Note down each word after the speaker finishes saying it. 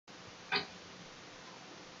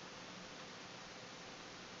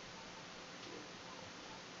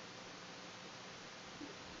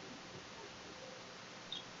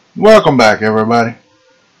Welcome back, everybody.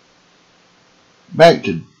 Back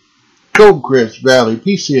to Goldcrest Valley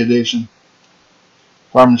PC Edition,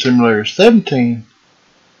 Farming Simulator 17.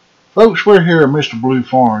 Folks, we're here at Mr. Blue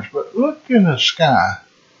Farms, but look in the sky.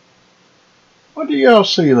 What do y'all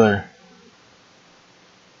see there?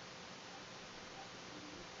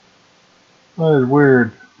 That is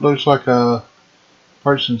weird. Looks like a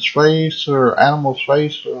person's face or animal's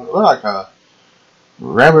face, or like a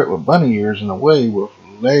rabbit with bunny ears in a way with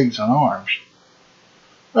legs and arms.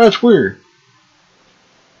 That's weird.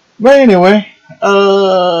 But anyway,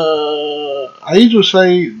 I usually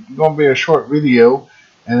say it's going to be a short video,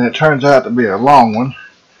 and it turns out to be a long one.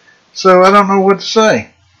 So I don't know what to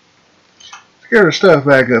say. Let's get our stuff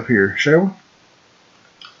back up here, shall we?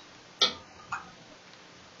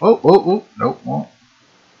 Oh, nope, won't.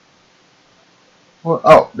 Well,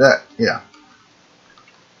 oh, that, yeah.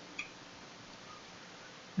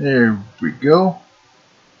 There we go.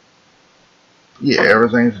 Yeah,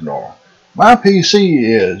 everything's normal. My PC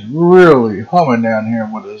is really humming down here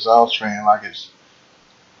with the exhaust fan, like it's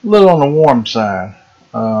a little on the warm side.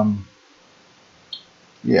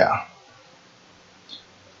 Yeah.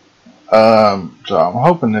 So I'm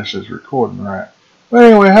hoping this is recording right. But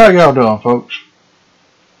anyway, how y'all doing, folks?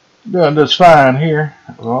 Doing just fine here.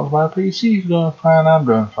 As long as my PC's doing fine, I'm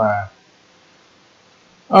doing fine.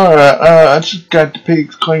 Alright, I just got the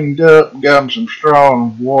pigs cleaned up, got them some straw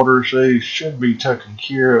and water, so they should be taken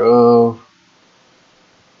care of.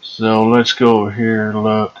 So let's go over here and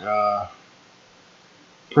look.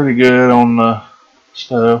 Pretty good on the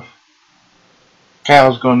stuff.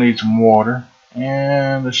 Cow's gonna need some water,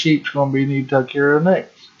 and the sheep's gonna need to take care of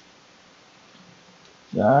next.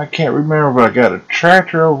 I can't remember if I got a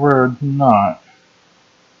tractor over or not.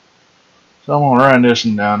 So I'm gonna run this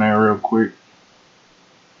one down there real quick.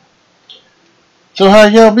 So how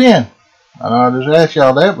y'all been? I just asked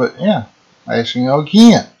y'all that, but yeah, asking y'all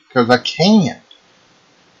again, because I can't.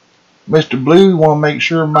 Mr. Blue want to make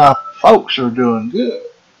sure my folks are doing good.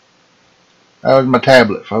 That was my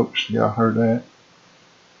tablet, folks. Y'all heard that.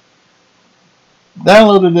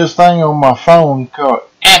 Downloaded this thing on my phone called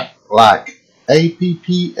Applike.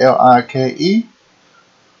 A-P-P-L-I-K-E.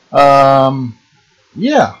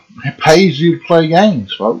 Yeah, it pays you to play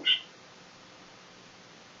games, folks.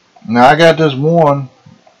 Now I got this one,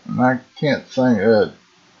 and I can't think,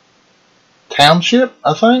 Township,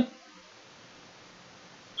 I think.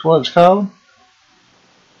 That's what it's called.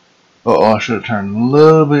 Uh-oh, I should have turned a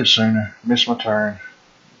little bit sooner. Missed my turn.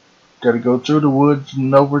 Gotta go through the woods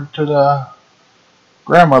and over to the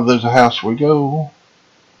grandmother's house we go.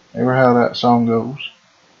 Ever how that song goes.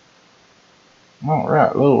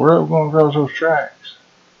 Alright, little road going across those tracks.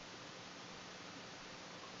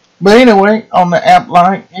 But anyway, on the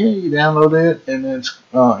Applike, yeah, you download it, and it's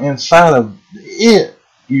inside of it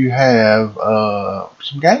you have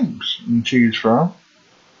some games you can choose from.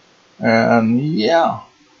 And yeah,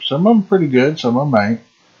 some of them pretty good, some of them ain't.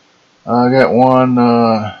 I got one,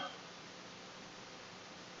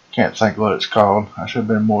 can't think what it's called. I should have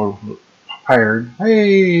been more prepared.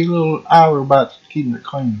 Hey, little iRobot's keeping it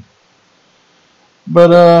clean.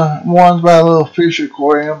 But one's by a little fish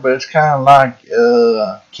aquarium, but it's kind of like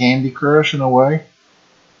Candy Crush in a way.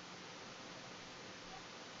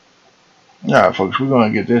 Alright, folks, we're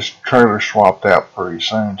going to get this trailer swapped out pretty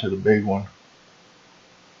soon to the big one.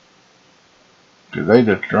 Because they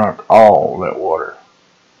just drunk all that water.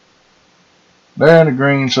 They're in the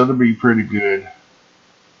green, so they'll be pretty good.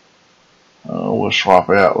 We'll swap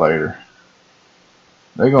it out later.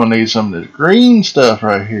 They're going to need some of this green stuff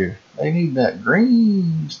right here. They need that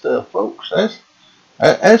green stuff, folks.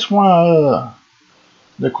 That's why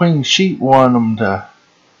the Queen Sheep wanted them to.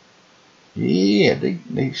 Yeah, they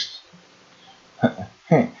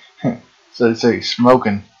so they say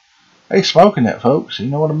smoking. They smoking that, folks. You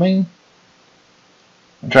know what I mean?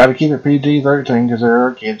 And try to keep it PG-13 because there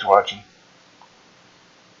are kids watching.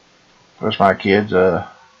 Of course, my kids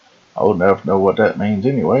old enough to know what that means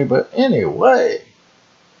anyway. But anyway,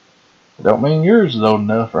 it don't mean yours is old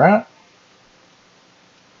enough, right?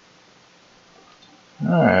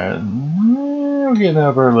 Alright, we're getting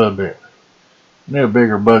up there a little bit. Need a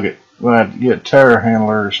bigger bucket. We'll have to get a terror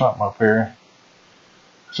handler or something up here.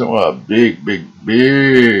 So a big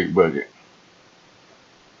bucket.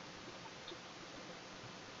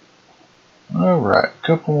 Alright, a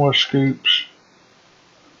couple more scoops.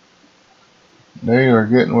 They are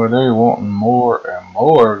getting where they're wanting more and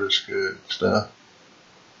more of this good stuff.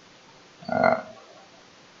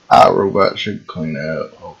 iRobot should clean it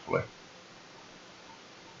up, hopefully.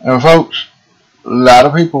 And folks, a lot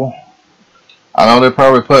of people, I know they're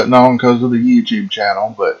probably putting on because of the YouTube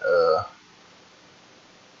channel, but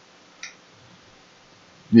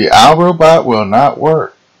The iRobot will not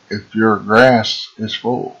work if your grass is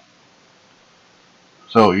full.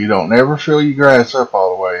 So you don't ever fill your grass up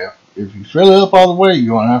all the way up. If you fill it up all the way,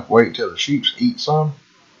 you're going to have to wait till the sheep eat some.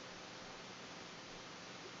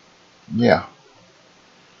 Yeah.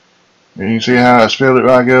 And you see how I spilled it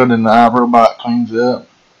right good and the iRobot cleans it up?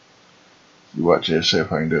 You watch this, see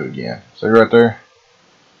if I can do it again. See right there?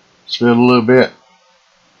 Spilled a little bit.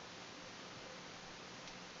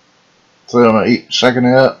 So I'm going to sucking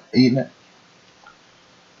it up, eating it.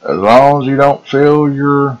 As long as you don't fill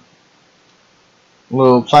your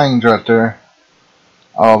little things right there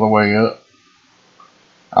all the way up.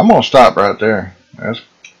 I'm going to stop right there. That's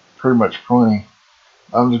pretty much plenty.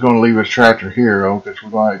 I'm just going to leave this tractor here, though, because we're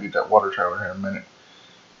going to get that water trailer here in a minute.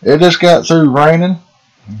 It just got through raining.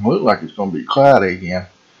 It looks like it's going to be cloudy again.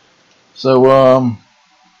 So,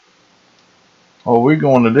 what we're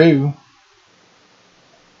going to do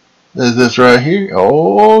is this right here.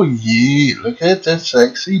 Oh, yeah. Look at that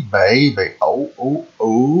sexy baby. Oh, oh,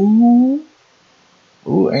 oh.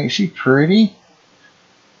 Oh, ain't she pretty?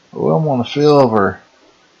 Oh, I'm going to fill her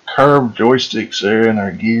curved joysticks there and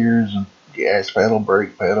her gears and gas pedal,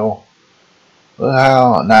 brake pedal. Look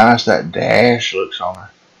how nice that dash looks on her.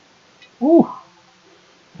 Woo.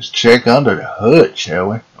 Let's check under the hood, shall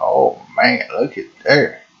we? Oh, man, look at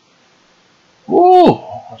there. Woo.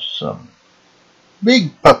 Some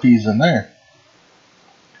big puppies in there.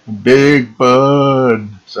 Big Bud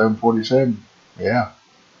 747. Yeah.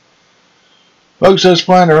 Folks, this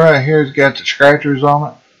planter right here has got the scratchers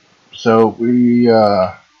on it. So we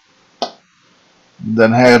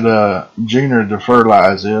then had Gina to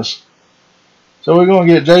fertilize this. So we're going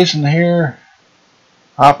to get Jason here,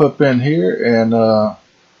 hop up in here, and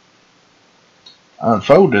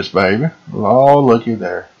unfold this baby. Oh, looky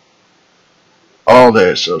there. Oh,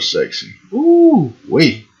 that's so sexy. Ooh,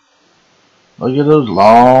 wee. Look at those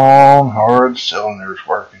long, hard cylinders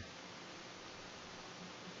working.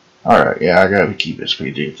 Alright, yeah, I gotta keep this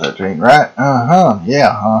PG-13, right?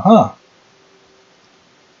 Yeah,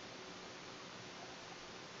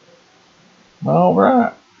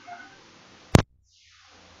 Alright.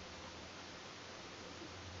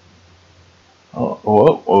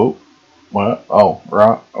 Oh. What? Oh,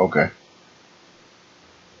 right, okay.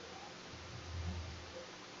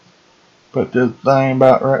 Put this thing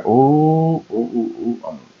about right. Ooh,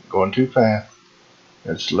 I'm going too fast.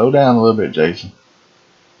 Let's slow down a little bit, Jason.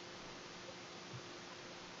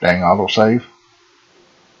 Dang, autosave.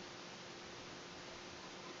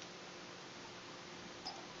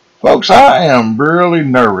 Folks, I am really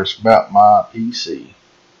nervous about my PC.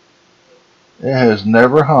 It has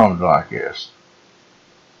never hummed like this.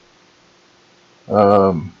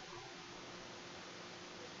 I'm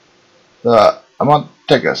going to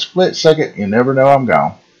take a split second. You never know I'm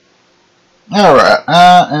gone. Alright,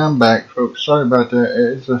 I am back, folks. Sorry about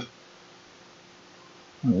that. It's a,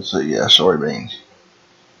 let's see, yeah, soybeans.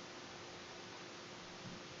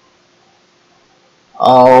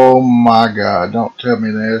 Oh my God, don't tell me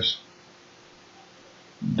this.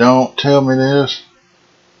 Don't tell me this.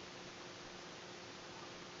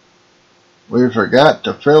 We forgot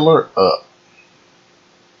to fill her up.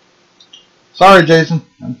 Sorry, Jason.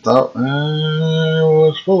 I thought it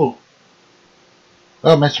was full.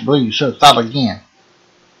 Well, Mr. Blue, you should have thought again.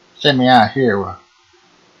 Send me out here with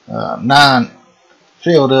a 9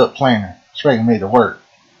 filled up planter, expecting me to work.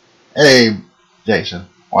 Hey, Jason,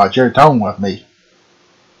 watch your tone with me.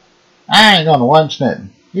 I ain't gonna watch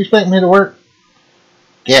nothing. You expect me to work?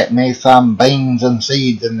 Get me some beans and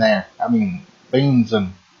seeds in there. I mean, beans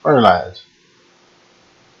and fertilizer.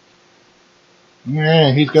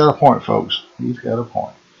 Yeah, he's got a point, folks. He's got a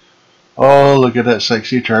point. Oh, look at that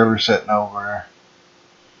sexy trailer sitting over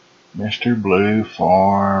there. Mr. Blue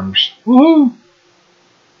Farms. Woohoo!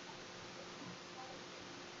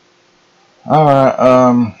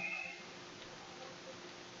 Alright,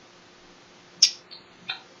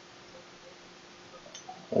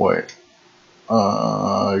 wait.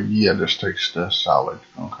 Yeah, this takes the solid.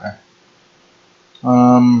 Okay.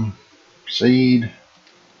 Seed.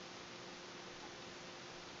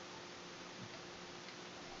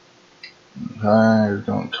 Okay, it's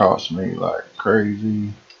gonna cost me like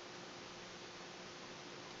crazy.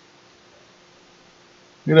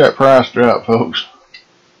 Look at that price drop, folks.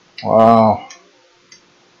 Wow.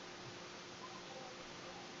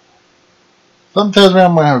 Something tells me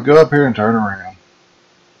I'm gonna have to go up here and turn around.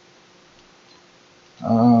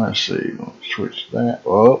 Let's see. Switch that.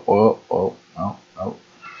 Oh. Let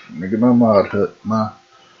me get my mod HUD. Not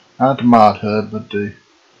the mod HUD, but the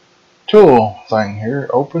tool thing here.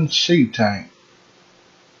 Open seed tank.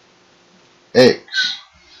 X.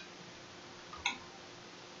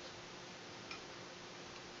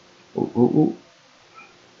 Ooh, ooh, ooh.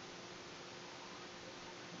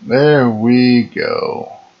 There we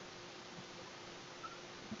go.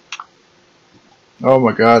 Oh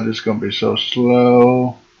my God, this is going to be so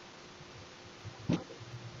slow.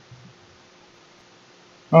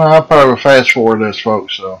 I'll probably fast forward this,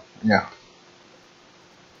 folks, so yeah.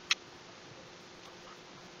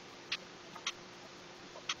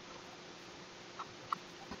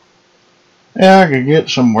 Yeah, I could get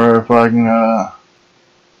somewhere if I can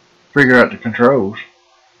figure out the controls.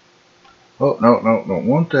 Oh, no, no, don't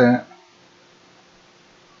want that.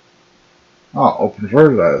 Oh, open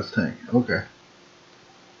fertilizer tank. Okay.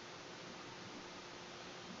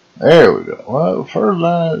 There we go. Well,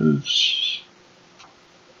 fertilizer's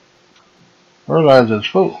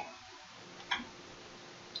full.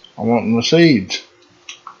 I want the seeds.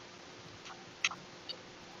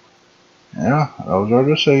 Yeah, those are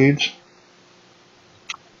the seeds.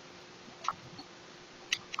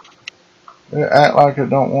 They act like it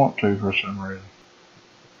don't want to for some reason.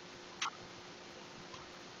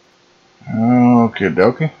 Okay,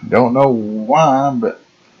 dokie. Don't know why, but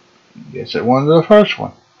guess it wanted the first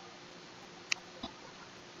one.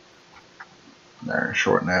 There,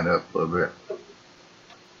 shorten that up a little bit.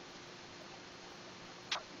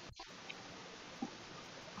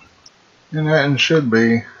 And that should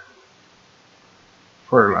be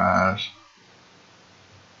fertilized.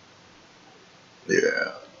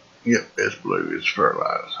 Yeah. Yep, it's blue. It's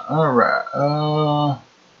fertilized. Alright,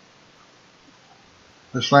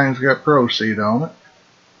 this thing's got proceed on it.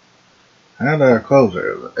 How do I close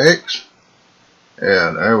it? X?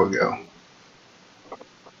 Yeah, there we go.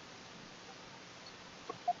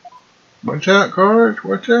 Watch out, cards.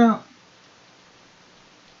 Watch out.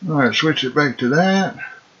 Alright, switch it back to that.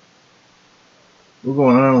 We're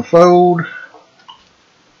going to unfold.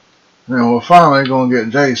 Now we're finally going to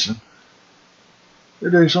get Jason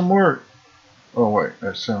to do some work. Oh, wait.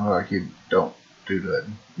 That sounds like you don't do that.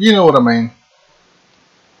 You know what I mean.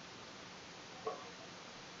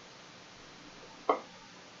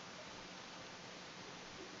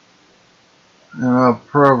 And I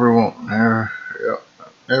probably won't ever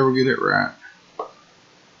get it right.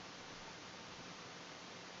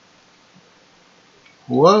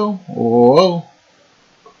 Whoa, whoa.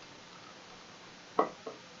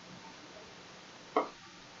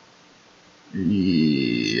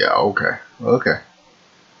 Yeah, okay. Okay.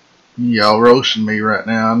 Y'all roasting me right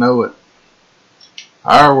now. I know it.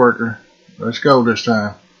 Hire worker. Let's go this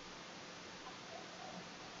time.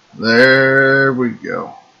 There we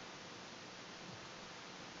go.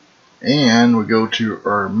 And we go to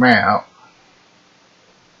our map.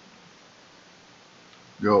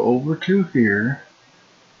 Go over to here.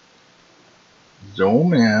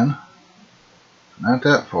 Zoom in. Not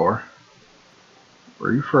that far.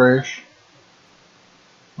 Refresh.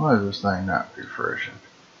 Why is this thing not refreshing?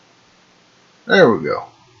 There we go.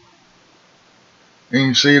 And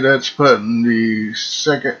you see that's putting the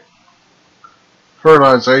second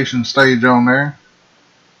fertilization stage on there.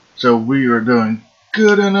 So we are doing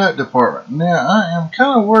good in that department. Now I am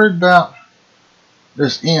kind of worried about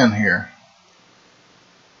this end here.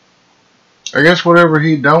 I guess whatever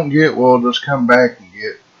he don't get, we'll just come back and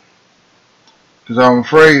get. Because I'm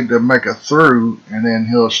afraid to make a through and then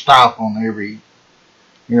he'll stop on every,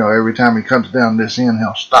 every time he comes down this end,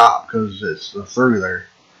 he'll stop because it's the through there.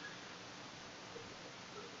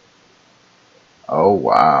 Oh,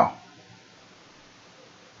 wow.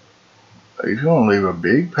 He's going to leave a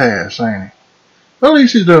big pass, ain't he? Well, at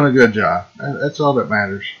least he's doing a good job. That's all that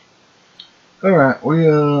matters. Alright, we,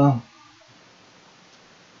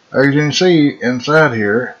 as you can see inside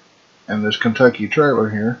here, in this Kentucky trailer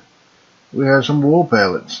here, we have some wool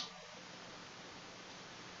pellets.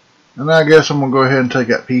 And I guess I'm going to go ahead and take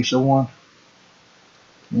that piece of one.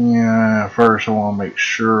 Yeah, first I want to make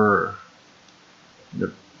sure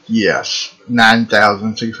that, yes,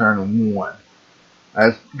 9,601.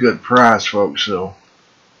 That's a good price, folks, so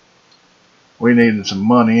we needed some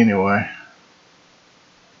money anyway.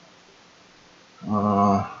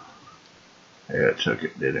 Yeah, it took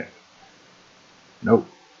it, did it? Nope.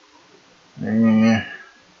 Yeah.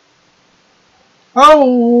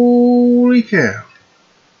 Holy cow.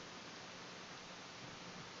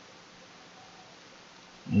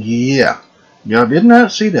 Yeah. Y'all did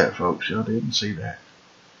not see that, folks. Y'all didn't see that.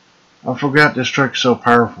 I forgot this truck's so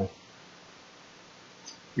powerful.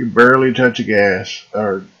 You barely touch a gas.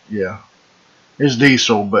 Or, yeah. It's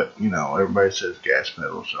diesel, but, everybody says gas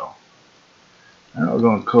pedal, so. Now we're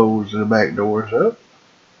going to close the back doors up.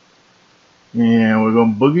 And we're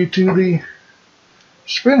going to boogie to the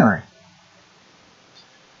spinnery.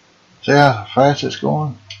 See how fast it's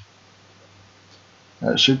going?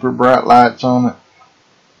 Got super bright lights on it.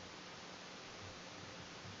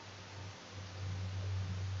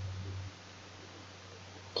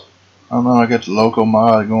 I don't know, I got the local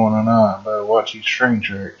mod going on. Better watch these train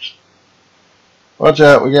tracks. Watch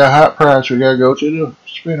out, we got hot price. We gotta go to the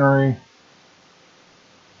spinnery.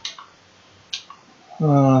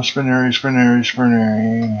 Spinnery.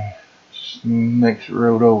 Next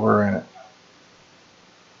road over in it.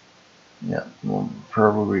 Yeah, we'll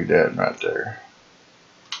probably be that right there.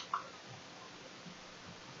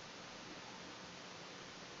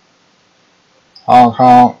 Honk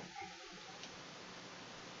honk.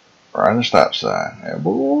 Right in the stop sign. Yeah,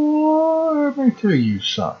 boy, let me tell you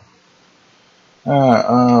something.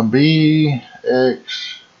 BX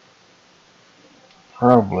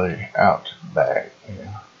probably out back.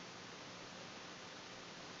 Yeah.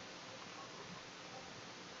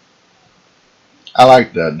 I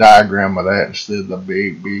like the diagram of that instead of the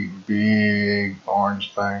big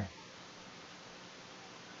orange thing.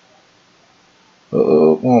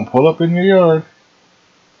 Oh, we're gonna pull up in your yard.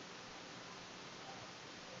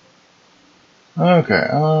 Okay,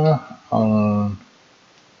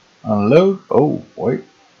 unload. Oh, wait.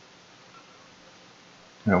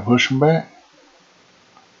 Push them back.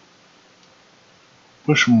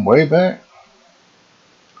 Push them way back.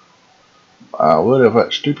 What if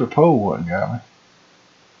that stupid pole wasn't got me?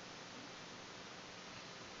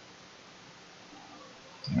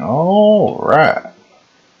 All right.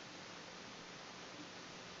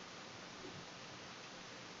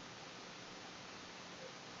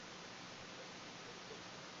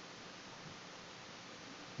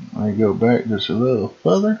 I go back just a little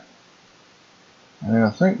further. And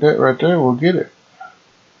I think that right there will get it.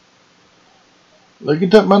 Look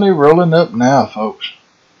at that money rolling up now, folks.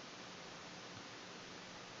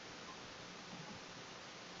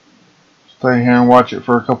 Stay here and watch it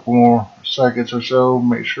for a couple more seconds or so.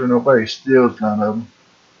 Make sure nobody steals none of them.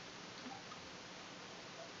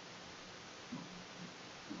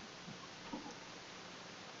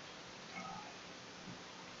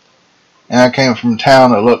 And I came from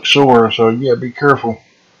town that looked sore, so you gotta be careful.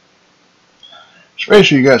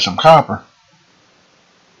 Especially you got some copper.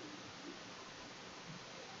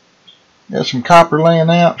 Got some copper laying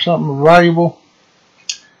out, something valuable.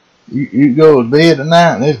 You go to bed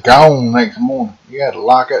tonight and it's gone next morning. You got to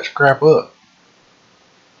lock that scrap up.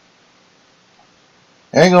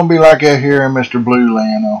 It ain't gonna be like that here in Mr. Blue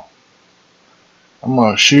Land, though. I'm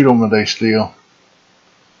gonna shoot them if they steal.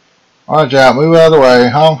 Watch out, move out of the way.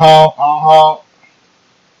 Honk, honk, honk, honk.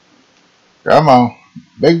 Come on,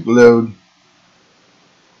 big load.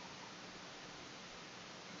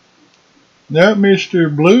 That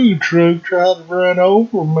Mr. Blue truck tried to run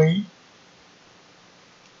over me.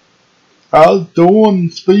 I was doing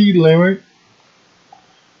the speed limit.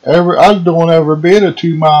 I was doing every bit of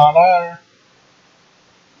 2 mile an hour.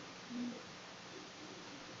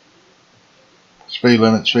 Speed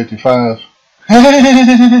limit's 55.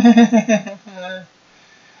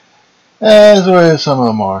 That's the way some of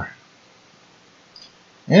them are.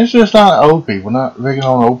 And it's just not old people, not picking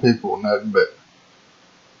on old people or nothing, but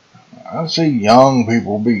I see young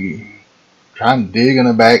people be trying to dig in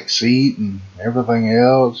the back seat and everything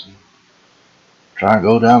else, and trying to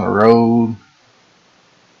go down the road.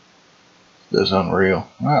 That's unreal.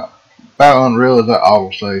 Well, about unreal as I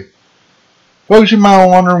always say. Folks, you might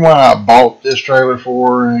wonder why I bought this trailer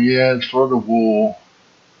for. Yeah, it's for the wool.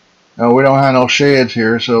 No, we don't have no sheds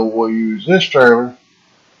here, so we'll use this trailer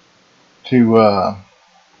to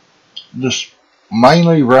just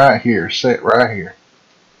mainly right here, set right here.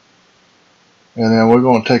 And then we're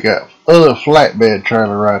going to take that other flatbed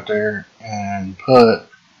trailer right there and put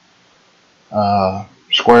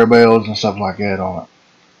square bales and stuff like that on it.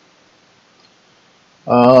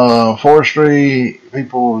 Forestry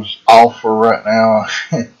people's off for right now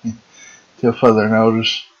till further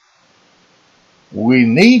notice. We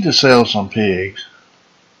need to sell some pigs.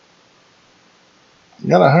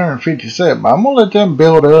 Got 157, but I'm gonna let them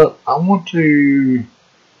build up. I want to,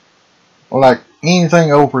 like,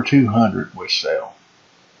 anything over 200 we sell.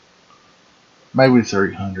 Maybe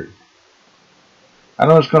 300. I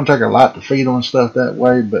know it's gonna take a lot to feed them and stuff that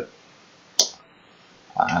way, but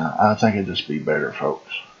I think it'd just be better,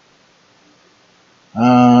 folks.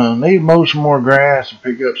 Need to mow some more grass and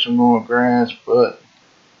pick up some more grass, but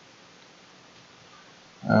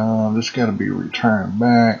this got to be returned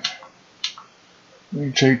back. Let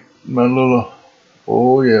me take my little,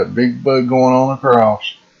 oh yeah, big bud going on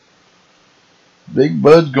across. Big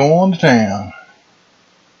bud's going to town.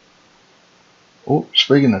 Oh,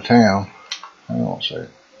 speaking of town, hang on a sec.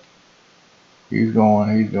 He's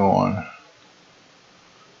going.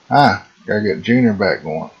 Hi, Gotta get Junior back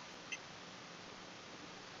going.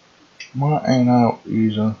 Why ain't I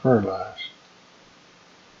using fertilizer?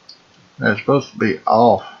 That's supposed to be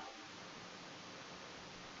off.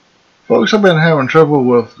 Folks, I've been having trouble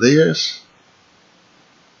with this.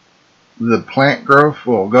 The plant growth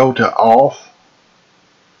will go to off.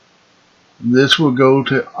 This will go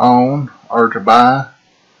to on or to buy.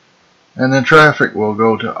 And then traffic will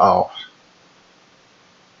go to off.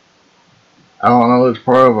 I don't know if it's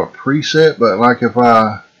part of a preset, but like if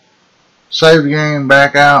I save the game,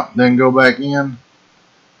 back out, then go back in,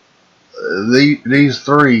 these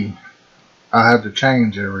three I have to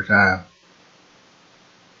change every time.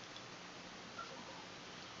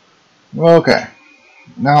 Okay,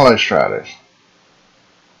 now let's try this.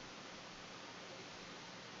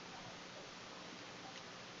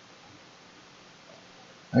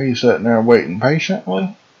 Are you sitting there waiting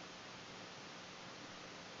patiently?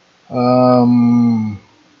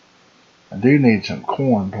 I do need some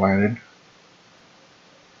corn planted.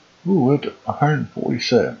 Ooh, it's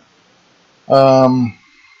 147. I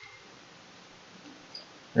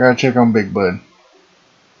gotta check on Big Bud.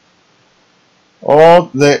 Oh,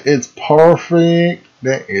 that is perfect.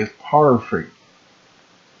 That is perfect.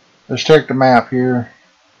 Let's check the map here.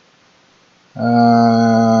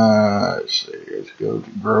 Let's see. Let's go to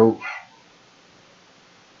growth.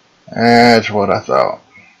 That's what I thought.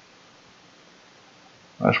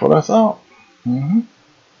 That's what I thought.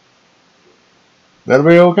 That'll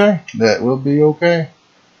be okay. That will be okay.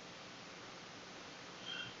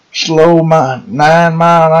 Slow, my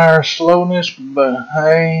 9-mile-an-hour slowness, but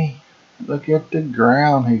hey, look at the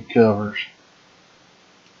ground he covers.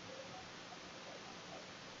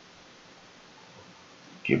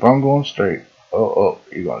 Keep on going straight. Oh,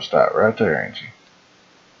 you're gonna stop right there, ain't you?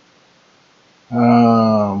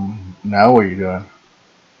 Now what are you doing?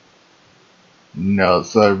 No,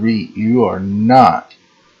 sorry, you are not.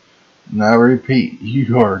 Now repeat,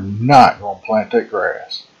 you are not gonna plant that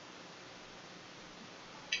grass.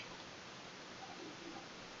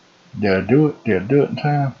 Did I do it? Did I do it in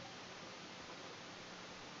time?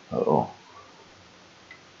 Uh-oh.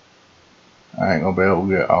 I ain't gonna be able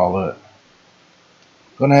to get all of it.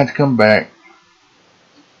 Gonna have to come back.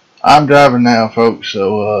 I'm driving now, folks,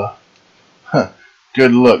 so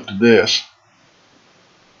good luck to this.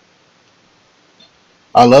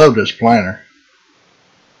 I love this planter.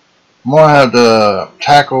 I'm gonna have to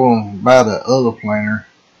tackle and buy the other planter.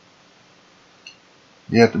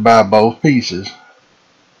 You have to buy both pieces.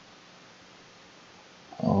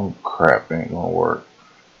 Oh crap, ain't gonna work.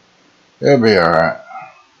 It'll be alright.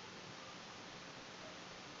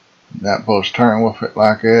 Not supposed to turn with it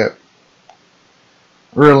like that.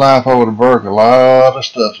 Real life, I would have broke a lot of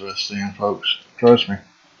stuff with this thing, folks. Trust me.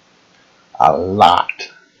 A lot.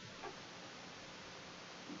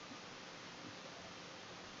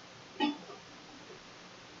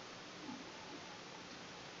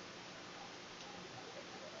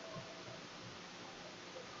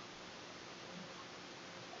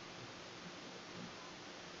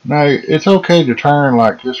 Now, it's okay to turn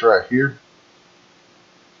like this right here.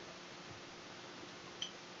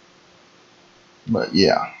 But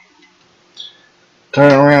yeah.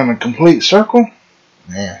 Turn around a complete circle?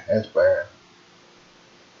 Yeah, that's bad.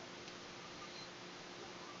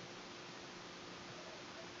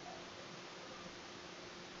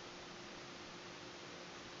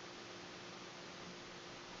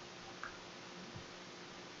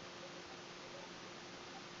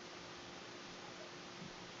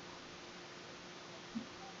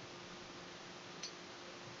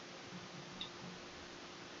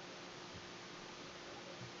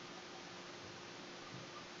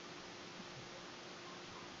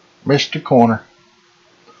 Missed the corner.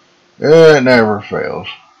 It never fails.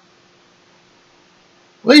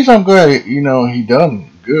 At least I'm glad, he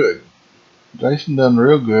done good. Jason done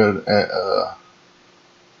real good at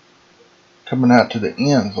coming out to the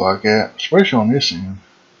ends like that, especially on this end.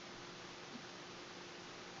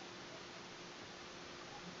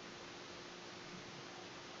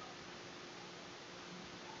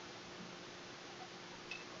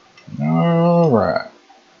 Alright.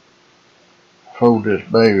 Fold this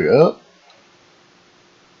baby up.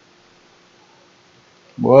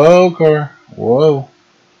 Whoa, car. Whoa.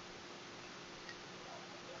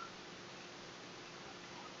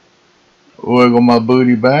 Wiggle my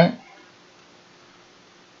booty back.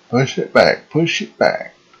 Push it back. Push it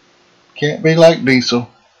back. Can't be like Diesel.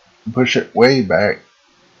 Push it way back.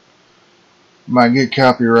 Might get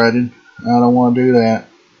copyrighted. I don't want to do that.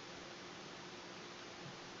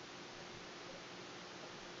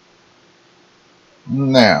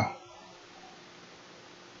 Now,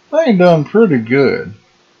 they done pretty good.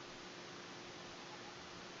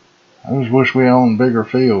 I just wish we owned bigger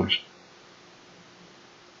fields.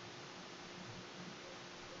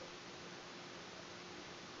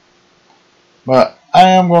 But I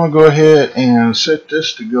am going to go ahead and set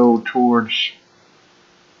this to go towards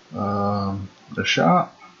the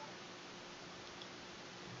shop.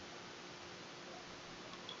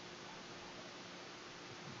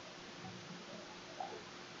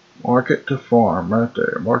 Market to farm right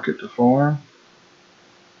there. Market to farm.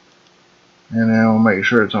 And then we'll make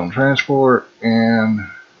sure it's on transport and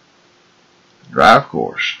drive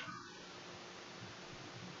course.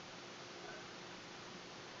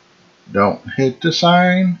 Don't hit the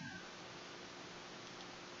sign.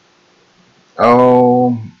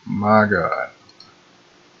 Oh my God.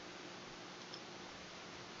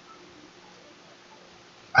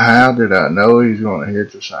 How did I know he's going to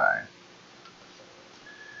hit the sign?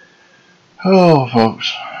 Oh,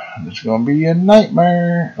 folks, it's going to be a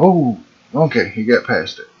nightmare. Oh, okay, he got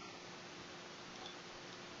past it.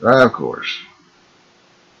 Drive course.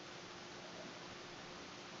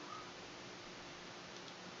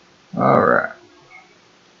 All right.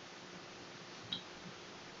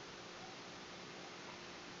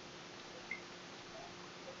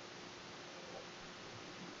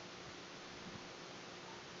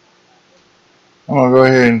 I'm going to go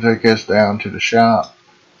ahead and take this down to the shop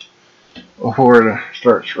before it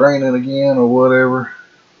starts raining again or whatever.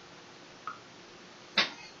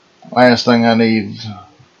 Last thing I need is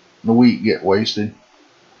the wheat get wasted.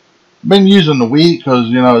 I've been using the wheat because,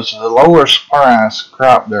 you know, it's the lowest price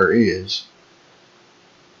crop there is.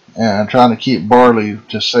 And I'm trying to keep barley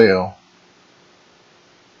to sell.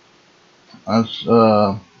 That's,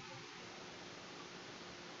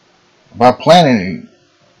 by planting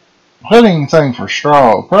anything for straw,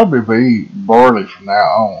 it'll probably be barley from now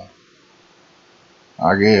on.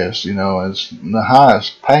 I guess, you know, it's the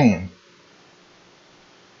highest paying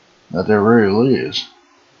that there really is.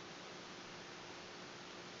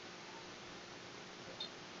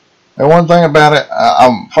 And one thing about it,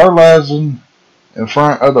 I'm fertilizing in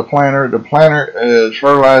front of the planter. The planter is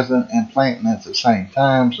fertilizing and planting at the same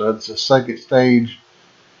time, so it's the second stage.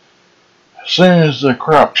 As soon as the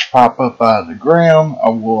crops pop up out of the ground, I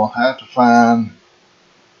will have to find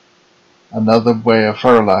another way of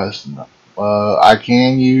fertilizing them. I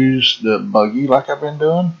can use the buggy like I've been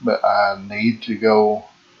doing, but I need to go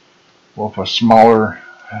with a smaller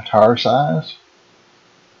tire size.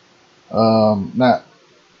 Now,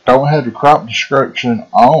 don't have the crop description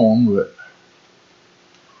on, but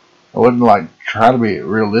I wouldn't like try to be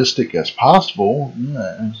realistic as possible.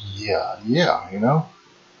 Yeah, you know.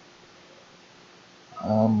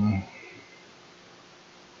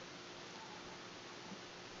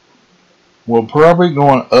 We're probably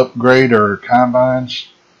going to upgrade our combines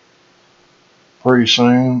pretty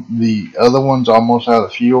soon. The other one's almost out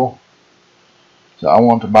of fuel, so I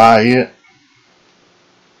want to buy it.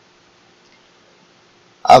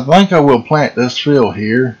 I think I will plant this field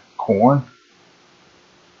here, corn.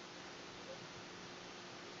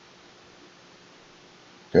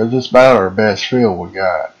 Because it's about our best field we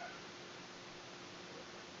got.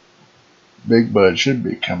 Big Bud should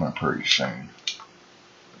be coming pretty soon.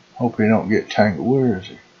 Hope he don't get tangled. Where is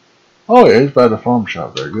he? Oh yeah, he's by the farm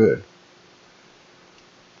shop there. Good.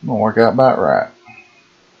 Gonna work out about right.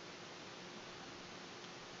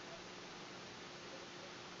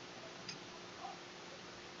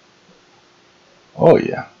 Oh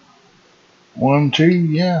yeah. 1, 2,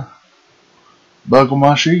 yeah. Buckle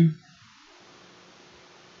my shoe.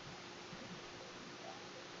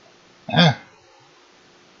 Ah.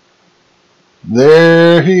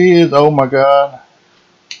 There he is. Oh my God.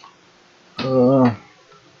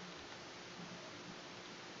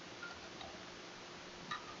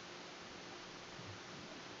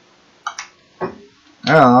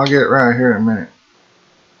 I'll get right here in a minute.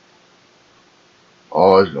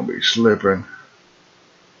 Oh, it's gonna be slipping.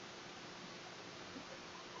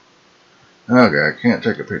 Okay, I can't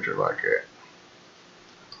take a picture like that.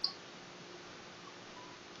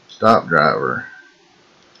 Stop, driver.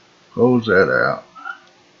 Close that out.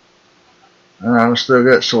 I've still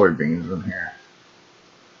got soybeans in here.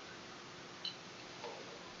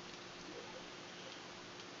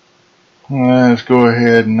 Let's go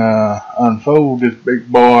ahead and unfold this big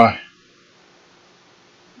boy.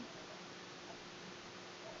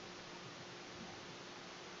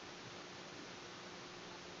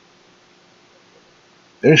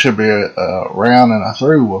 This should be a round and a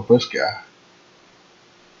through with this guy.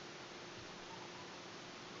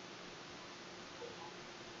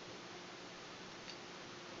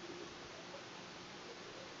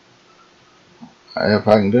 If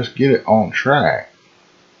I can just get it on track.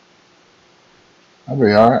 I'll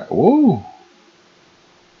be alright. Woo!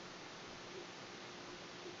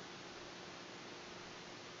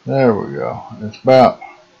 There we go. It's about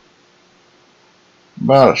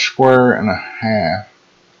a square and a half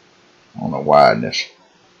on the wideness.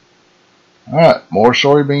 Alright, more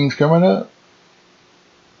soybeans coming up.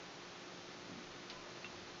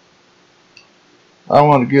 I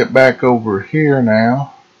want to get back over here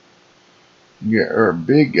now. Get our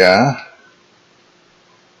big guy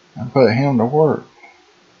and put him to work.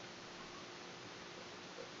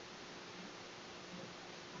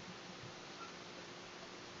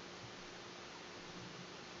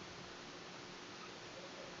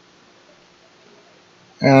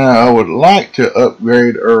 And I would like to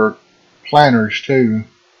upgrade our planters too.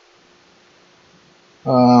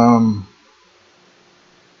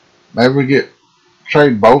 Maybe we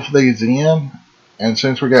trade both of these in, and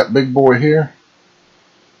since we got big boy here,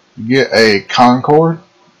 get a Concord.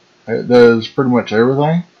 It does pretty much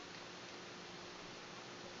everything.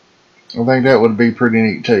 I think that would be pretty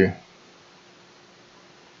neat too.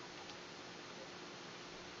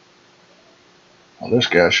 Well, this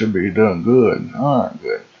guy should be doing good. Alright,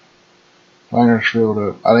 good. Planters filled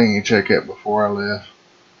up. I didn't even check that before I left.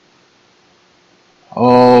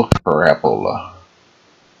 Oh, crapola.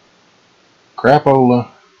 Crapola.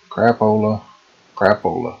 Crapola.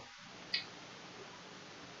 Crapola.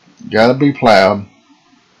 Gotta be plowed.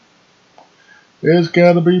 It's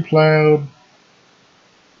gotta be plowed.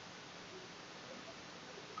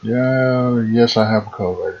 Yeah, yes, I have a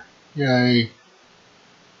cultivator. Yay.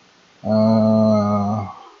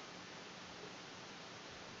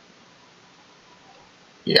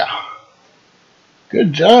 Yeah.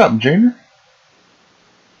 Good job, Junior.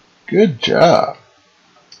 Good job.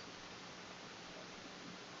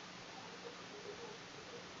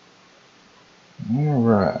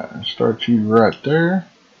 Alright, start you right there.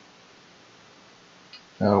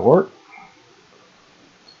 That'll work.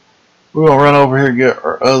 We're going to run over here and get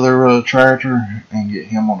our other tractor and get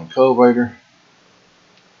him on the cultivator.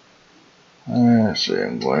 Let's see,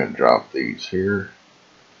 I'm going to drop these here.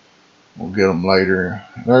 We'll get them later.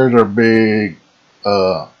 There's our big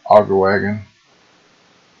auger wagon.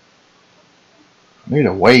 Need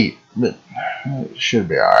to wait, but it should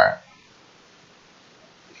be alright.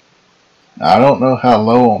 I don't know how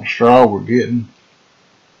low on straw we're getting.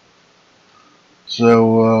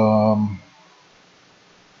 So,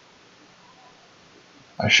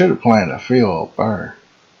 I should have planted a field up there.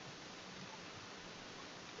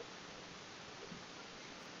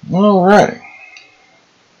 Alrighty.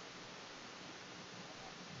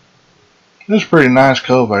 This is a pretty nice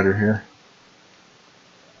cultivator here.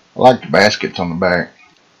 I like the baskets on the back.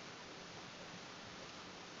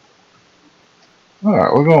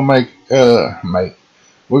 Alright, we're gonna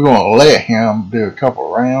we're gonna let him do a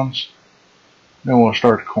couple rounds. Then we'll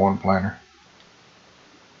start the corn planter.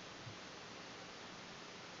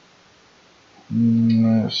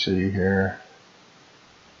 Let's see here.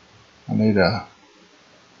 I need to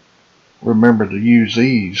remember to use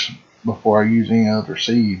these before I use any other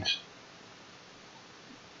seeds.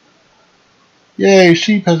 Yay,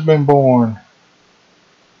 sheep has been born.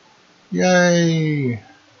 Yay.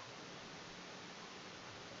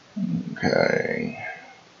 Okay.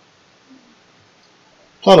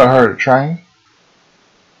 Thought I heard a train.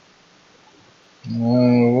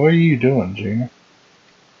 What are you doing, Junior?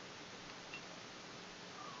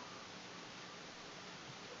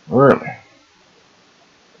 Really?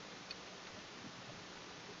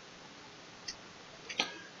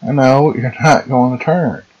 I know, you're not going to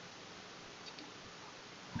turn.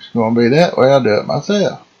 It's going to be that way. I'll do it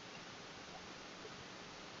myself.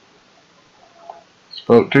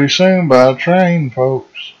 Spoke too soon by a train,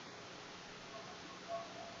 folks.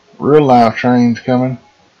 Real life train's coming.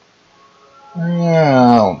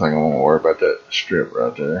 Yeah, I don't think I'm going to worry about that strip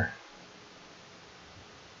right there.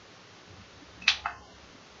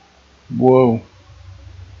 Whoa.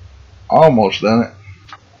 Almost done it.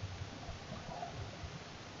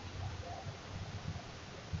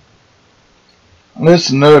 This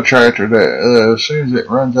is another tractor that as soon as it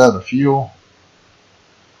runs out of fuel,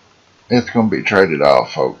 it's going to be traded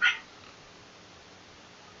off, folks.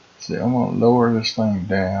 See, I'm going to lower this thing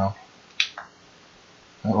down.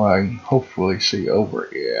 That way I can hopefully see over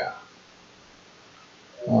it. Yeah.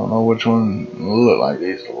 I don't know which one will look like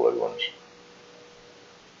these little ones.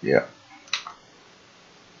 Yeah.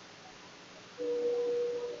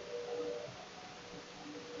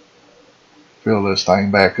 Fill this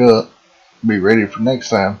thing back up. Be ready for next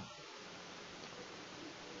time.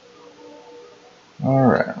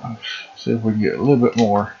 Alright, let's see if we can get a little bit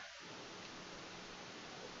more.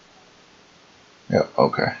 Yep,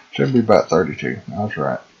 okay. Should be about 32. I was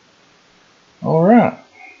right. Alright.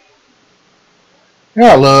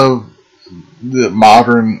 Yeah, I love the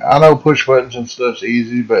modern. I know push buttons and stuff's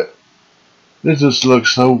easy, but this just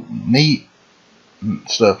looks so neat and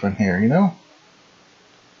stuff in here, you know?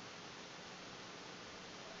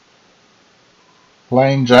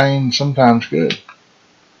 Plain Jane, sometimes good.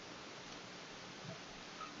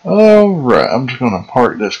 Alright, I'm just going to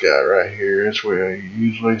park this guy right here. That's where he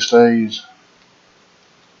usually stays.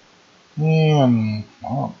 And,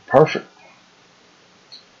 oh, perfect.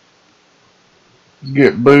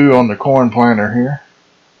 Get Boo on the corn planter here.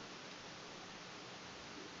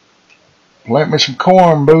 Plant me some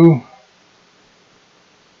corn, Boo.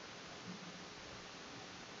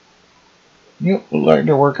 Yep, look like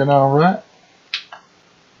they're working alright.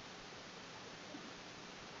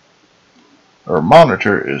 Our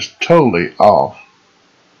monitor is totally off.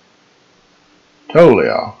 Totally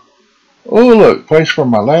off. Oh, look, place for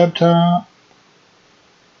my laptop.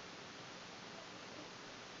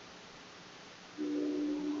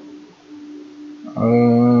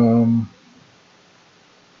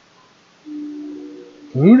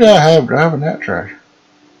 Who do I have driving that tractor?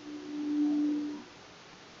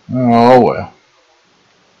 Oh, well.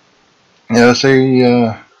 Yeah, see,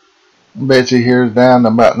 Betsy here is down to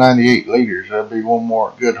about 98 liters. That'll be one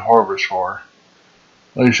more good harvest for her.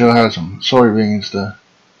 At least she'll have some soybeans to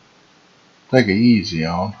take it easy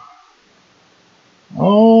on.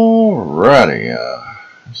 Alrighty,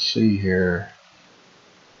 let's see here.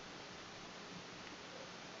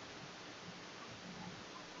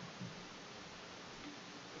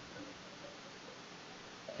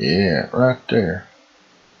 Yeah, right there.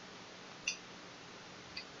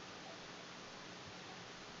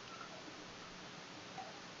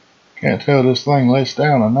 Can't tell this thing lays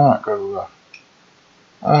down or not because of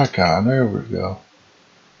the icon. There we go.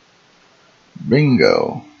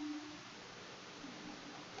 Bingo.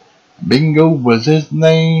 Bingo was his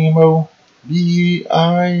name. Oh,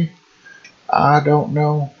 I don't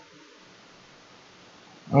know.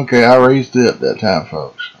 Okay, I raised it up that time,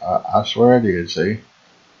 folks. I swear I did, see.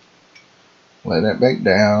 Lay that back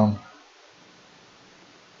down.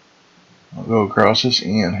 I'll go across this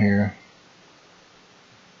end here.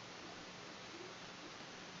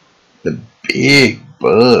 The big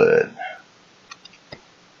bud.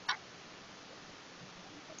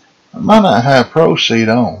 I might not have proceed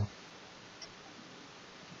on.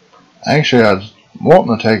 Actually, I was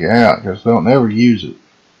wanting to take it out because they'll never use it.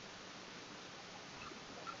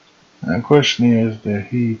 And the question is, did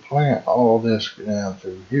he plant all this down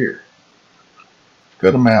through here?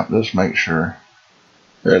 Go to map, just make sure.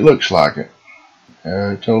 It looks like it.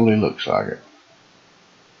 It totally looks like it.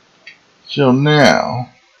 So now,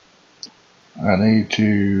 I need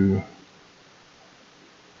to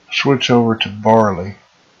switch over to barley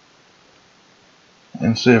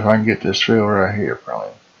and see if I can get this field right here from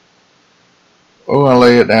him. Oh, I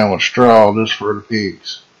lay it down with straw just for the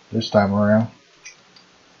pigs this time around.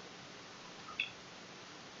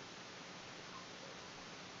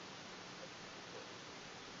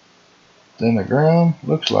 Then the ground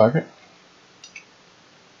looks like it.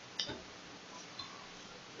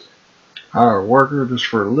 Hire a worker just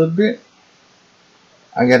for a little bit.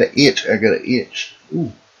 I got an itch. I got an itch.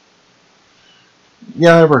 Ooh.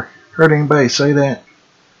 Y'all ever heard anybody say that?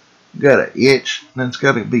 Got an itch, then it's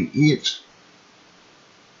got to be itch.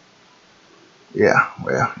 Yeah,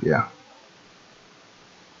 well, yeah.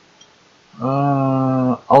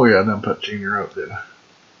 Oh yeah, I done put Junior up there.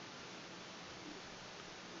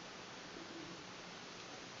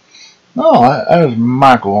 No, that was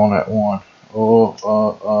Michael on that one.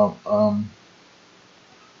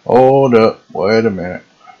 Hold up, wait a minute.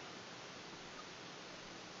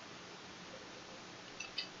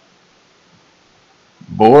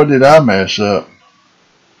 Boy, did I mess up.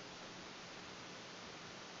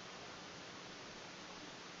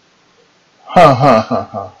 Ha ha ha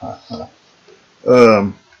ha ha ha.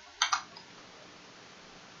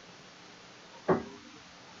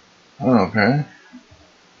 Okay.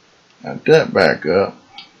 Got that back up.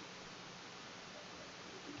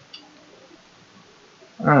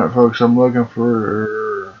 Alright, folks, I'm looking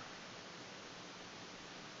for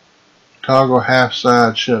toggle half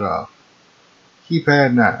side shut off.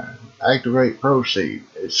 Keypad 9. Activate proceed.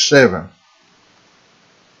 It's 7.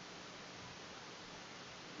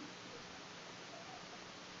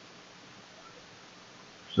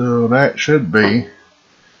 So that should be,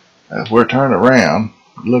 if we're turning around,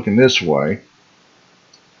 looking this way,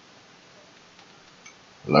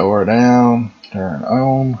 lower down, turn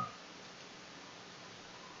on,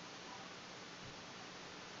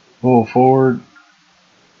 pull forward,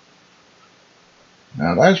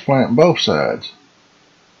 Now that's planting both sides.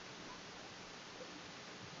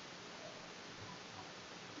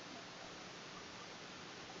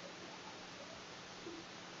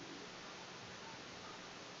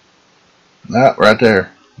 Right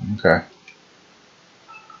there. Okay.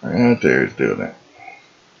 Right there is doing it.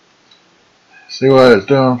 See what it's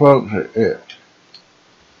doing, folks?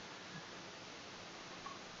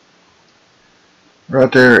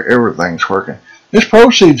 Right there, everything's working. This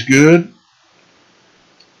proceed's good.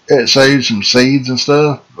 It saves some seeds and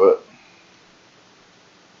stuff, but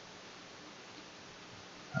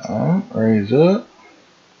raise up.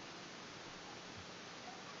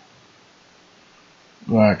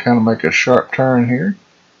 I'm going to kind of make a sharp turn here.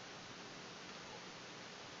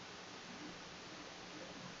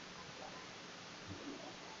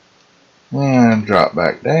 And drop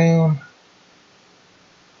back down.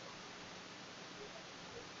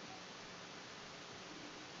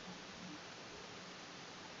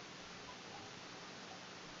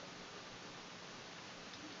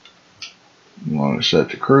 You want to set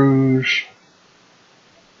the cruise.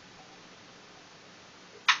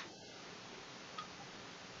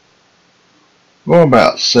 Going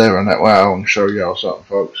about 7, that way I can show y'all something,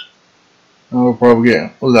 folks. We'll probably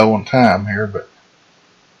get low on time here, but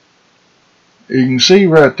you can see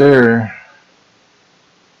right there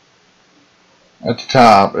at the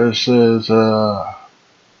top it says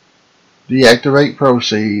deactivate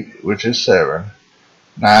proceed, which is 7.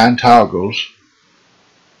 9 toggles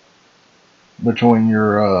between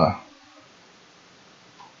your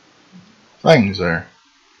things there.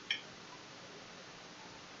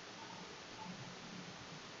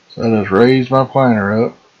 So I just raise my planter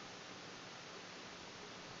up,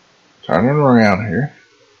 turn it around here.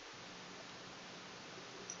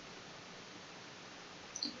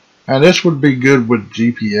 Now this would be good with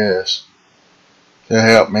GPS to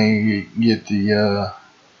help me get the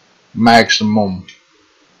maximum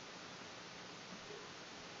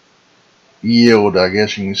yield, I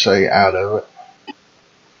guess you can say, out of it.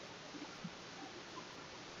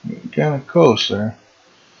 Kind of close there.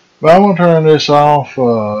 But I'm going to turn this off.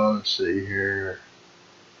 Let's see here.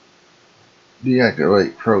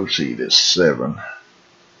 Deactivate proceed is 7.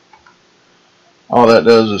 All that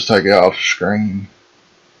does is take it off the screen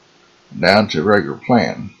down to regular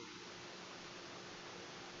planting.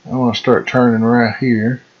 I want to start turning right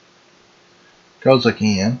here because I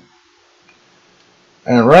can.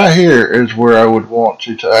 And right here is where I would want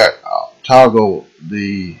to toggle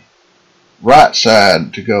the right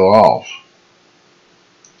side to go off.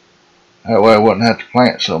 That way I wouldn't have to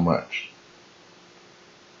plant so much.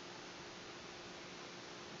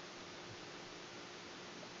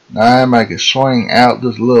 Now I make it swing out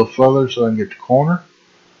just a little further so I can get the corner,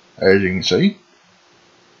 as you can see.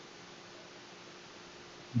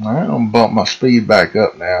 Alright, I'm going to bump my speed back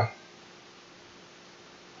up now.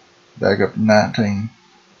 Back up to 19.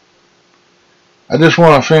 I just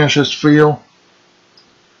want to finish this field,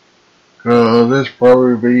 because this will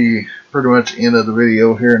probably be pretty much the end of the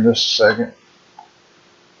video here in just a second.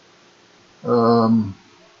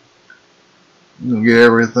 Get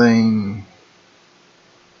everything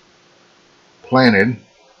planted.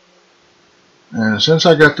 And since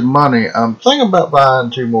I got the money, I'm thinking about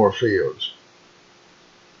buying 2 more fields.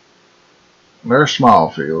 They're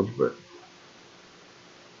small fields, but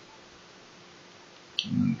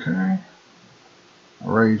okay.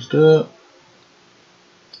 Raised up.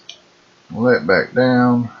 Let back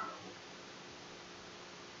down.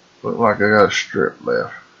 Look like I got a strip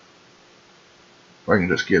left. If I can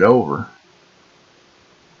just get over.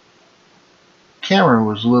 Camera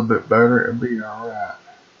was a little bit better, it'd be alright.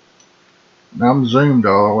 Now I'm zoomed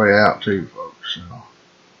all the way out too, folks. So.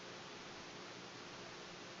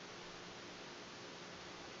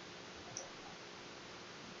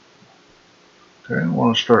 Okay, I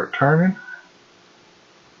want to start turning.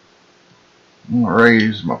 I'm going to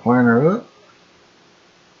raise my planter up.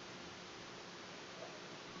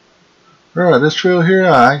 Right, this field here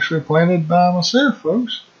I actually planted by myself,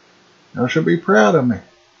 folks. Y'all should be proud of me.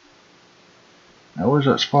 Now where's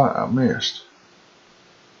that spot I missed?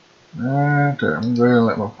 Right there. I'm going to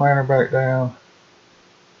let my planter back down.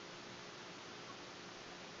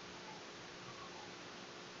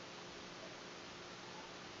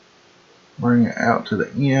 Bring it out to the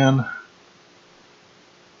end.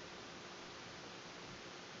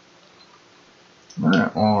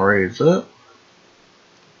 Alright, I'll raise up.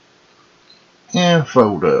 And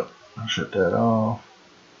fold up. I'll shut that off.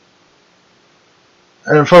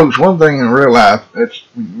 And folks, one thing in real life, it's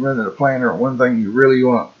when you're running a planter, one thing you really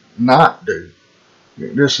want not do.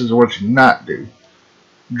 This is what you not do.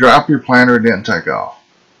 Drop your planter, it didn't take off.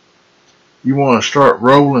 you want to start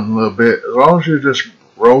rolling a little bit. As long as you're just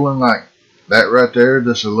rolling like that right there,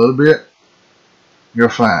 just a little bit, you're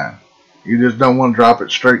fine. You just don't want to drop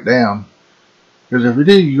it straight down. Because if you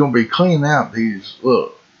do, you're going to be cleaning out these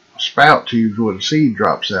little spout tubes where the seed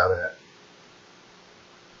drops out at.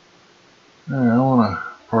 Alright, I want to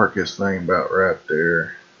park this thing about right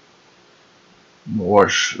there. I'm going to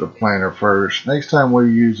wash the planter first. Next time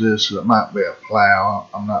we use this, it might be a plow.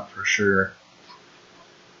 I'm not for sure.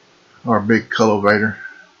 Or a big cultivator.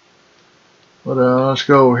 But let's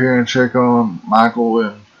go over here and check on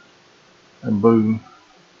Michael and Boo.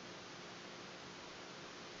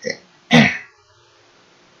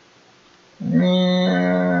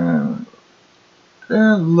 And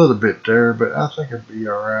a little bit there, but I think it'll be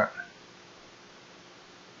alright.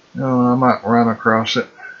 I might run across it.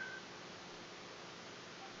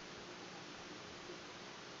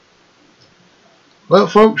 Well,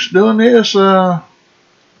 folks, doing this, our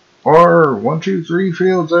 1, 2, 3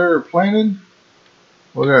 fields there are planted.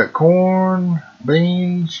 We got corn,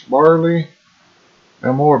 beans, barley,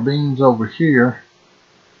 and more beans over here.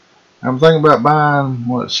 I'm thinking about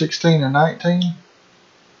buying, 16 and 19?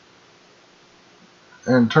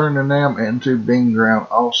 And turning them into bean ground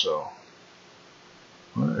also.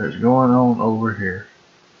 What is going on over here?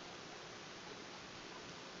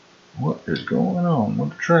 What is going on with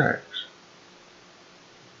the tracks?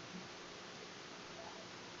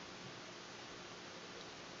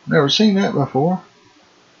 Never seen that before.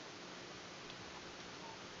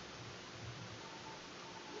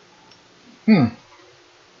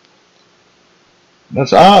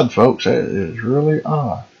 That's odd, folks. That is really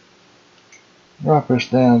odd. Drop this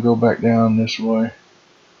down, go back down this way.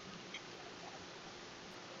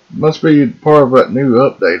 Must be part of that new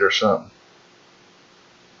update or something.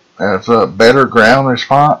 It's a better ground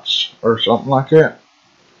response or something like that.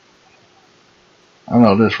 I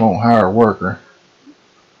know this won't hire a worker.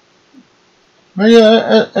 But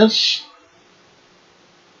yeah, it's...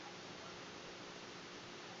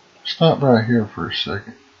 Stop right here for a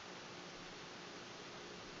second.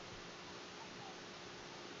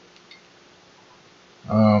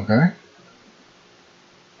 Okay.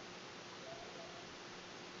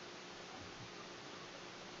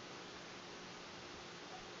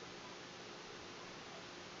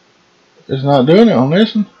 It's not doing it on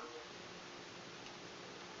this one.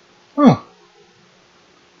 Huh.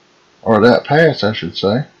 Or that pass, I should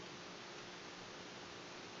say.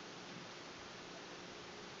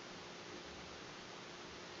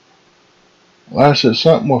 Unless it's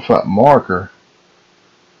something with that marker.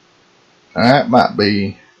 Now that might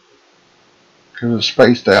be because it's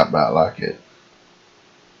spaced out about like it.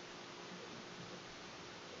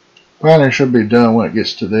 Probably should be done when it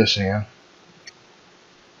gets to this end.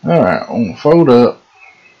 Alright, I'm going to fold up.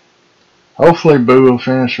 Hopefully Boo will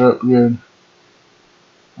finish up good.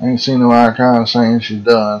 I ain't seen no icon saying she's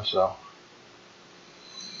done, so.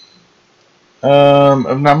 If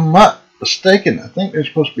I'm not mistaken, I think there's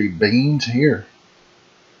supposed to be beans here.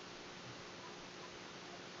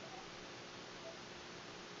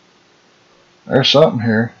 There's something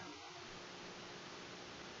here.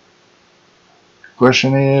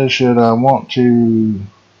 Question is, should I want to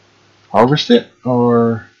harvest it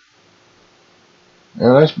or...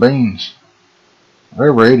 Yeah, that's beans.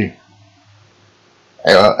 They're ready.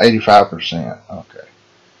 85%. Okay.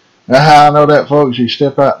 Now how I know that, folks, you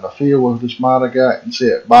step out in the field with this mod I got and see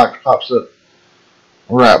that box pops up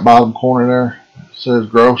right bottom corner there. It says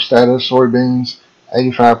growth status soybeans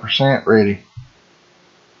 85% ready.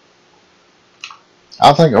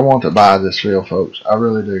 I think I want to buy this field, folks. I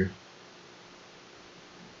really do.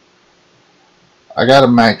 I got it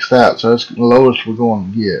maxed out, so it's the lowest we're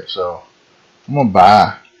going to get. So I'm going to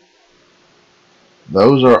buy.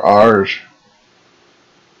 Those are ours.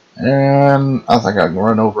 And I think I can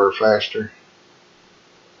run over her faster.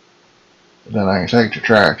 But then I can take the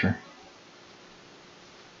tractor.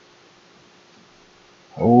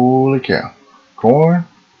 Holy cow. Corn.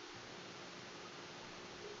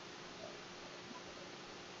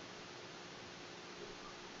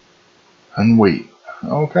 And wheat.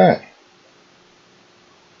 Okay.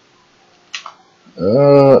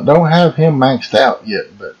 Don't have him maxed out yet,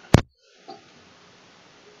 but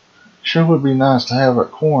sure would be nice to have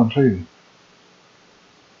that corn too.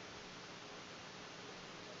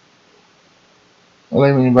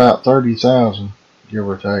 Leaving about 30,000, give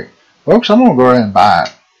or take. Folks, I'm gonna go ahead and buy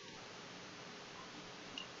it.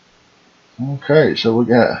 Okay, so we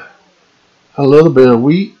got a little bit of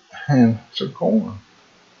wheat and some corn.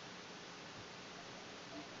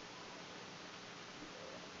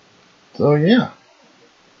 So yeah,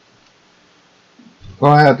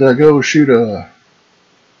 gonna have to go shoot a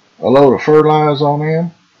a load of fertilizer on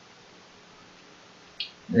them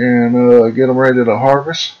and get them ready to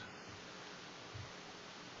harvest.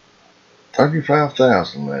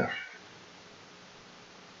 35,000 left.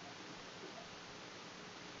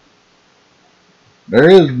 There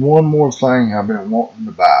is one more thing I've been wanting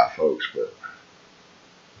to buy, folks, but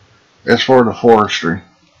it's for the forestry.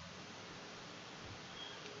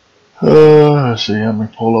 Let's see, let me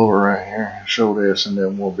pull over right here and show this, and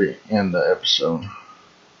then we'll be in the episode.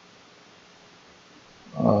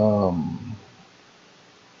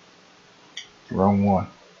 Wrong one.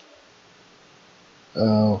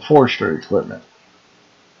 Forestry equipment.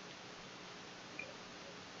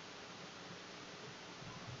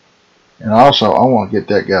 And also, I want to get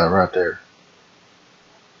that guy right there.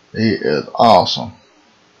 He is awesome.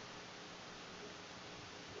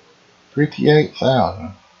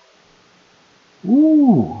 58,000.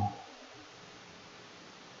 Ooh.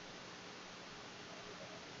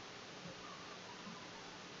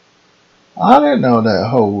 I didn't know that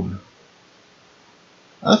hold.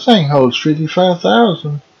 That thing holds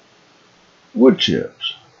 55,000 wood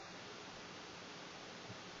chips.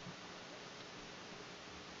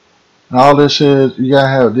 And all this is, you gotta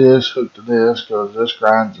have this hooked to this, because this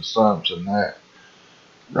grinds the stumps and that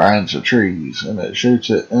grinds the trees, and it shoots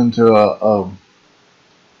it into a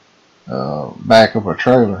back of a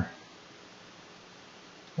trailer.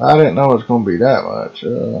 I didn't know it was going to be that much.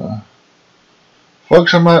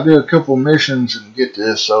 Folks, I might do a couple missions and get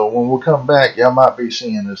this, so when we come back, y'all might be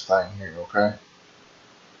seeing this thing here, okay?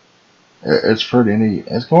 It's pretty neat.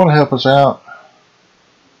 It's going to help us out.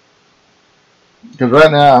 Because right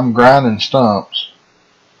now I'm grinding stumps.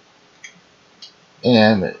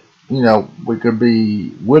 And, you know, we could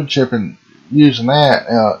be wood chipping, using that,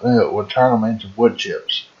 it would turn them into wood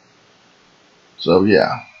chips. So,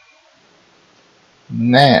 yeah.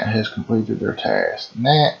 Nat has completed their task.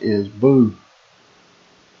 Nat is Boo.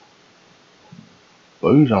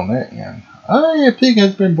 Boo's on that end. Oh, a pig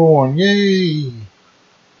has been born. Yay!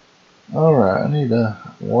 Alright, I need to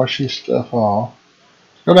wash this stuff off.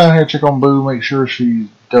 Go down here, check on Boo, make sure she's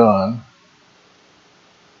done.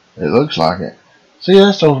 It looks like it. See,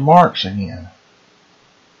 that's those marks again.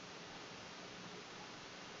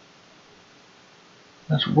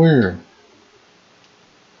 That's weird.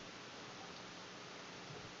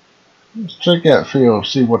 Let's check that field,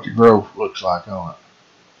 see what the growth looks like on it.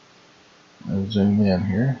 Let's zoom in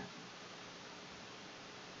here.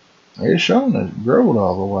 It's showing it growed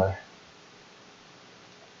all the way.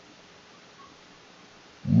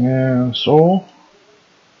 Yeah, soil's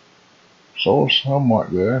somewhat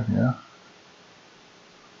good, yeah.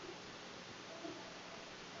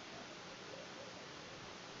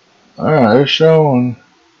 Alright, it's showing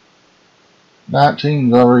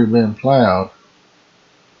 19's already been plowed,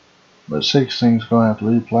 but 16's going to have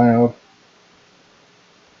to be plowed.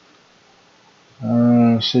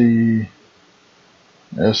 See,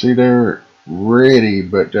 they're ready,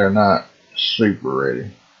 but they're not super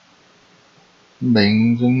ready.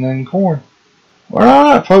 Beans and then corn. Well,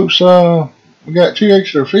 alright, folks, we got 2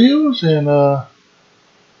 extra fields, and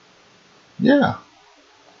yeah,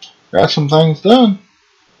 got some things done.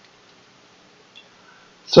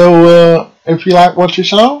 So, if you like what you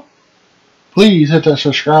saw, please hit that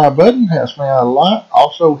subscribe button, helps me out a lot.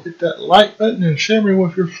 Also, hit that like button and share me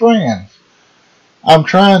with your friends. I'm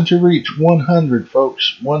trying to reach 100,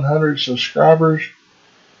 folks, 100 subscribers.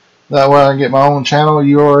 That way I can get my own channel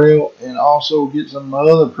URL and also get some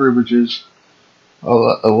other privileges.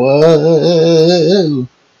 Whoa.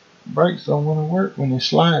 Brakes don't want to work when you're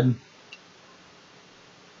sliding.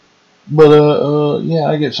 But, yeah,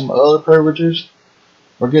 I get some other privileges.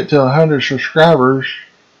 Or get to 100 subscribers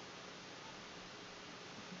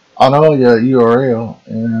on all your URL.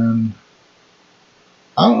 And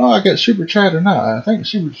I don't know if I got super chat or not. I think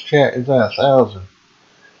super chat is at 1,000.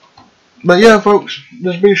 But yeah, folks,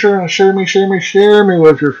 just be sure to share me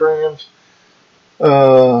with your friends.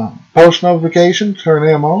 Post notifications, turn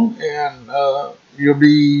them on, and you'll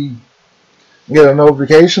get a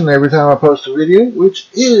notification every time I post a video, which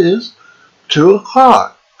is 2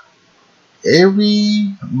 o'clock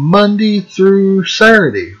every Monday through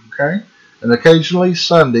Saturday. Okay, and occasionally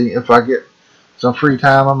Sunday if I get some free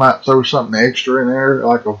time, I might throw something extra in there,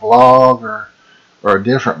 like a vlog or a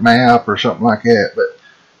different map or something like that. But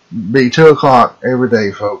be 2 o'clock every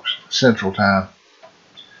day, folks, Central Time.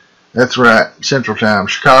 That's right, Central Time.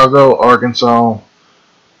 Chicago, Arkansas,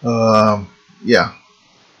 yeah,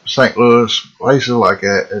 St. Louis, places like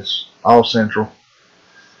that. It's all Central.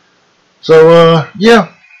 So,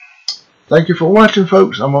 yeah, thank you for watching,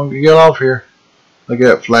 folks. I'm going to get off here. Look at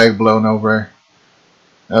that flag blowing over there.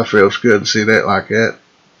 That feels good to see that like that.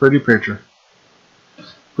 Pretty picture.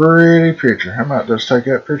 Pretty picture. I might just take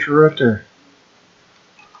that picture right there.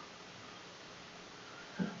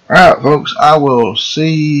 Alright, folks. I will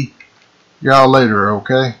see y'all later,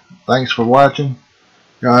 okay? Thanks for watching.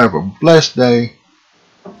 Y'all have a blessed day.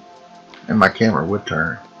 And my camera would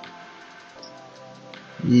turn.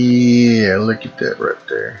 Yeah, look at that right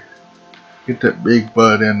there. Get that big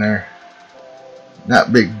bud in there.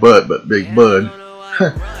 Not big bud, but big bud.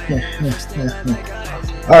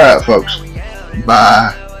 Alright, folks.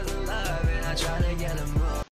 Bye.